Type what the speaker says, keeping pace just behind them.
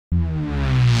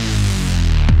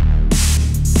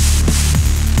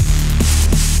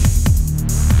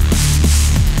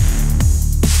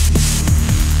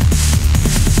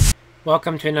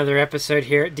Welcome to another episode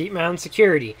here at Deep Mountain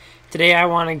Security. Today I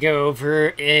want to go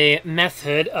over a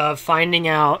method of finding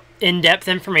out in-depth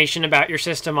information about your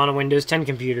system on a Windows 10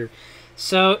 computer.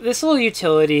 So this little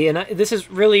utility, and this is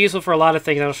really useful for a lot of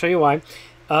things, I'll show you why.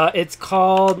 It's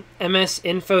called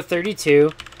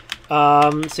MS-Info32.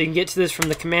 So you can get to this from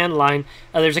the command line.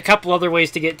 There's a couple other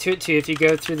ways to get to it too. If you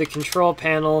go through the control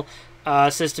panel,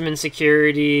 system and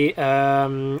security,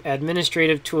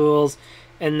 administrative tools,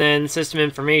 and then system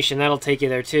information, that'll take you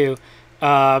there too.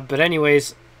 But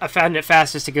anyways, I found it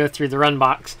fastest to go through the run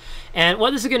box. And what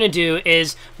this is going to do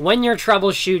is when you're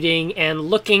troubleshooting and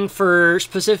looking for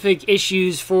specific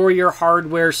issues for your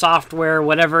hardware, software,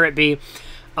 whatever it be,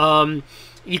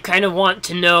 you kind of want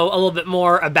to know a little bit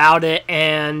more about it,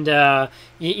 and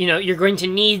you know, you're going to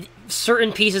need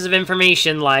certain pieces of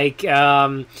information like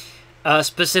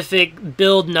specific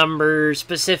build number,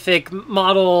 specific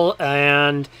model,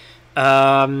 and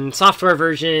software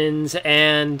versions,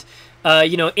 and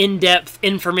you know, in-depth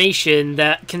information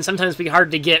that can sometimes be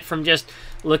hard to get from just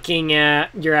looking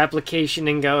at your application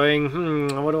and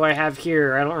going, what do I have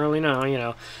here? I don't really know, you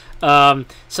know.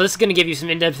 So this is going to give you some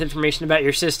in-depth information about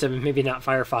your system, maybe not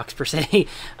Firefox per se,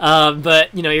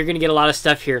 but you know, you're going to get a lot of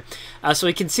stuff here. So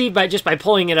we can see by just by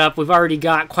pulling it up, we've already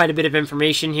got quite a bit of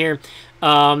information here.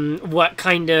 What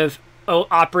kind of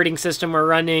operating system we're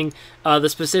running, the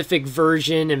specific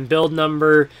version and build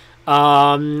number,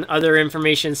 other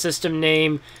information, system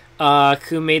name,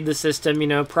 who made the system, you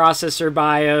know, processor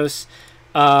BIOS,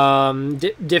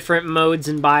 different modes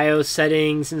and BIOS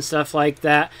settings and stuff like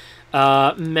that,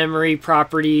 memory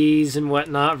properties and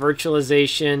whatnot,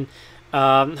 virtualization,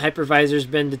 hypervisor's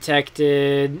been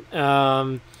detected.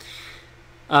 Then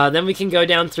we can go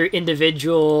down through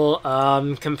individual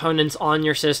components on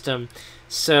your system.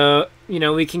 So, you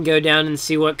know, we can go down and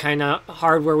see what kind of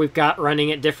hardware we've got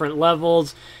running at different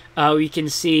levels. We can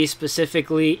see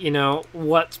specifically, you know,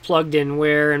 what's plugged in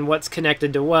where and what's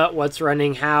connected to what's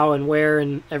running how and where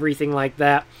and everything like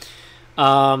that.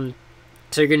 So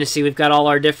you're going to see we've got all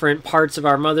our different parts of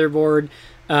our motherboard,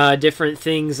 different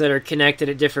things that are connected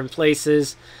at different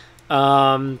places.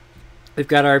 We've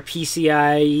got our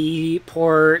PCIe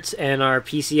ports and our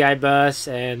PCI bus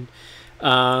and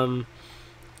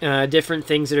different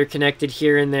things that are connected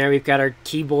here and there. We've got our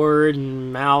keyboard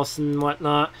and mouse and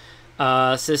whatnot,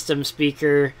 system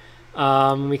speaker.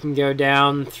 We can go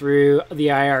down through the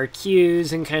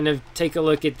IRQs and kind of take a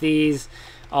look at these,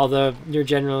 although you're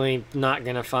generally not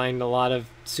going to find a lot of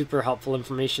super helpful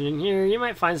information in here. You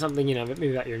might find something, you know,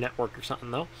 maybe about your network or something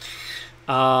though.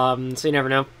 So you never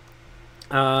know.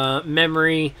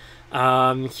 Memory,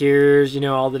 here's, you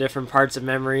know, all the different parts of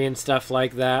memory and stuff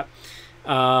like that.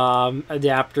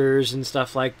 Adapters and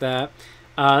stuff like that.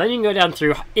 Then you can go down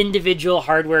through individual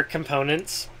hardware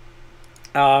components,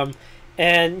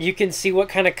 and you can see what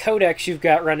kind of codecs you've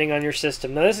got running on your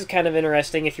system. Now this is kind of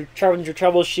interesting if you're trying to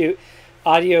troubleshoot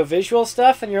audio visual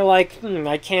stuff and you're like,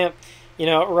 I can't, you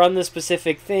know, run the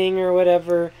specific thing or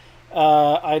whatever,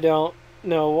 I don't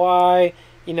know why.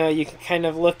 You know, you can kind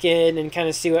of look in and kind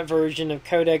of see what version of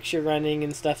codecs you're running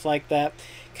and stuff like that.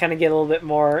 Kind of get a little bit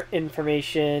more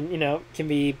information, you know, can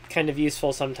be kind of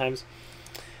useful sometimes.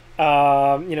 You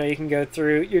know, you can go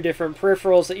through your different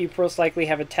peripherals that you most likely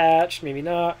have attached, maybe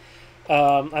not.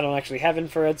 I don't actually have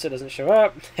infrared, so it doesn't show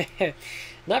up.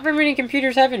 Not very many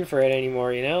computers have infrared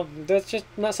anymore, you know. That's just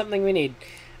not something we need.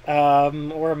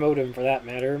 Or a modem for that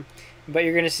matter. But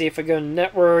you're going to see if I go to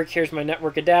network, here's my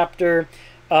network adapter.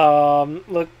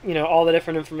 Look, you know, all the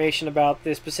different information about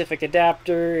the specific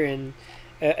adapter and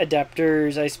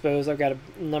adapters, I suppose. I've got a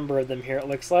number of them here, it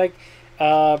looks like.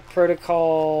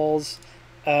 Protocols,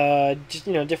 just,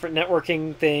 you know, different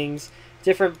networking things,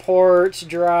 different ports,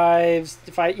 drives.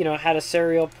 If I, you know, had a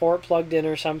serial port plugged in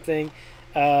or something,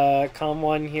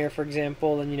 COM1 here, for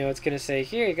example, then, you know, it's going to say,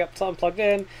 here, you got something plugged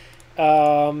in.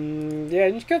 Yeah,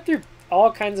 and just go through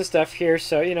all kinds of stuff here.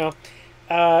 So, you know,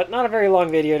 not a very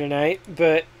long video tonight,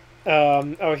 but,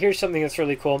 oh, here's something that's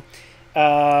really cool.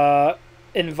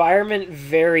 Environment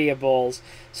variables.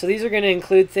 So these are going to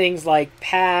include things like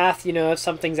path, you know, if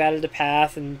something's added to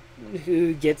path and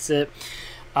who gets it.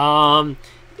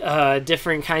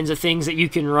 Different kinds of things that you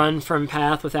can run from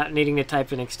path without needing to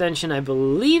type an extension. I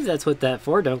believe that's what that's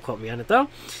for. Don't quote me on it though.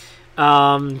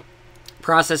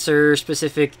 Processor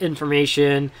specific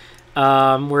information,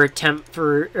 where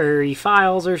temporary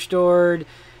files are stored,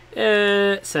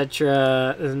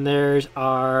 etc. And there's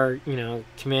our, you know,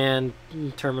 command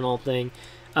terminal thing.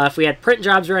 If we had print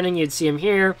jobs running, you'd see them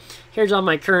here. Here's all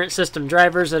my current system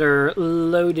drivers that are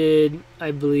loaded,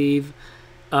 I believe,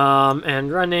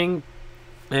 and running.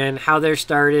 and how they're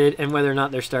started and whether or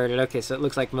not they're started. Okay, so it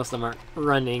looks like most of them aren't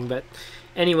running, but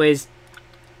anyways,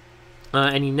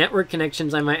 any network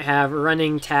connections I might have,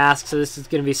 running tasks. So this is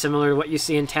going to be similar to what you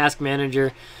see in Task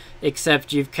Manager,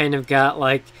 except you've kind of got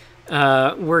like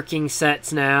working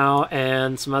sets now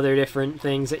and some other different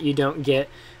things that you don't get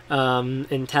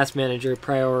in Task Manager,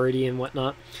 priority and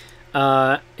whatnot.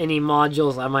 Any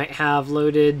modules I might have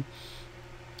loaded.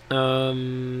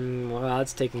 Well,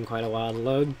 it's taking quite a while to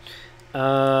load.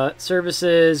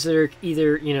 Services that are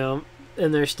either, you know,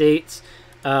 in their states.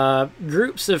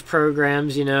 Groups of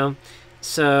programs, you know.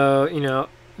 So, you know,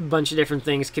 a bunch of different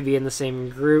things could be in the same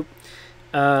group.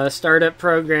 Startup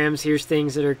programs, here's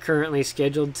things that are currently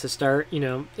scheduled to start, you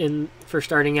know, for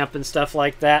starting up and stuff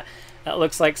like that. It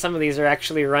looks like some of these are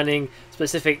actually running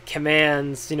specific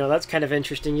commands. You know, that's kind of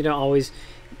interesting. You don't always,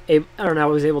 I don't know, I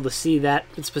was able to see that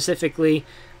specifically.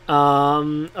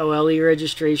 OLE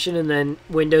registration and then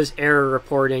Windows error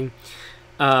reporting.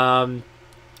 So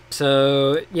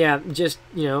yeah, just,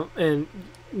 you know, and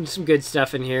some good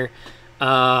stuff in here.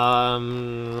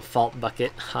 Fault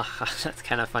bucket. That's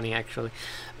kind of funny actually.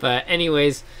 But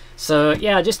anyways, so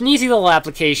yeah, just an easy little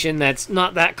application that's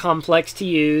not that complex to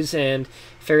use and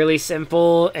fairly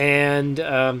simple,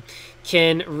 and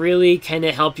can really kind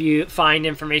of help you find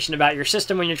information about your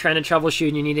system when you're trying to troubleshoot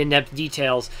and you need in-depth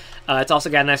details. It's also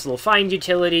got a nice little find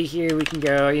utility here. We can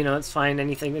go, you know, let's find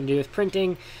anything to do with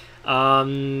printing.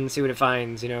 See what it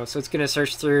finds, you know. So it's going to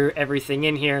search through everything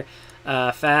in here.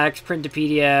 Fax, print to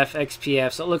PDF,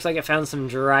 XPF. So it looks like it found some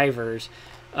drivers.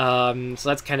 So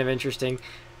that's kind of interesting.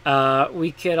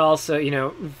 We could also, you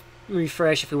know,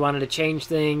 refresh if we wanted to change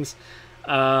things.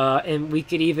 And we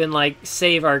could even like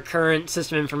save our current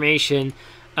system information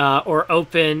or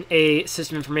open a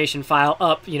system information file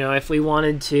up, you know, if we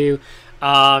wanted to,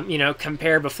 you know,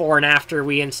 compare before and after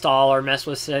we install or mess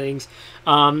with settings.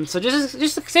 So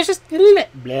just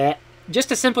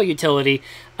a simple utility,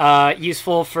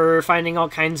 useful for finding all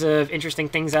kinds of interesting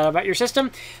things out about your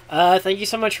system. Thank you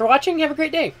so much for watching. Have a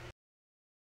great day.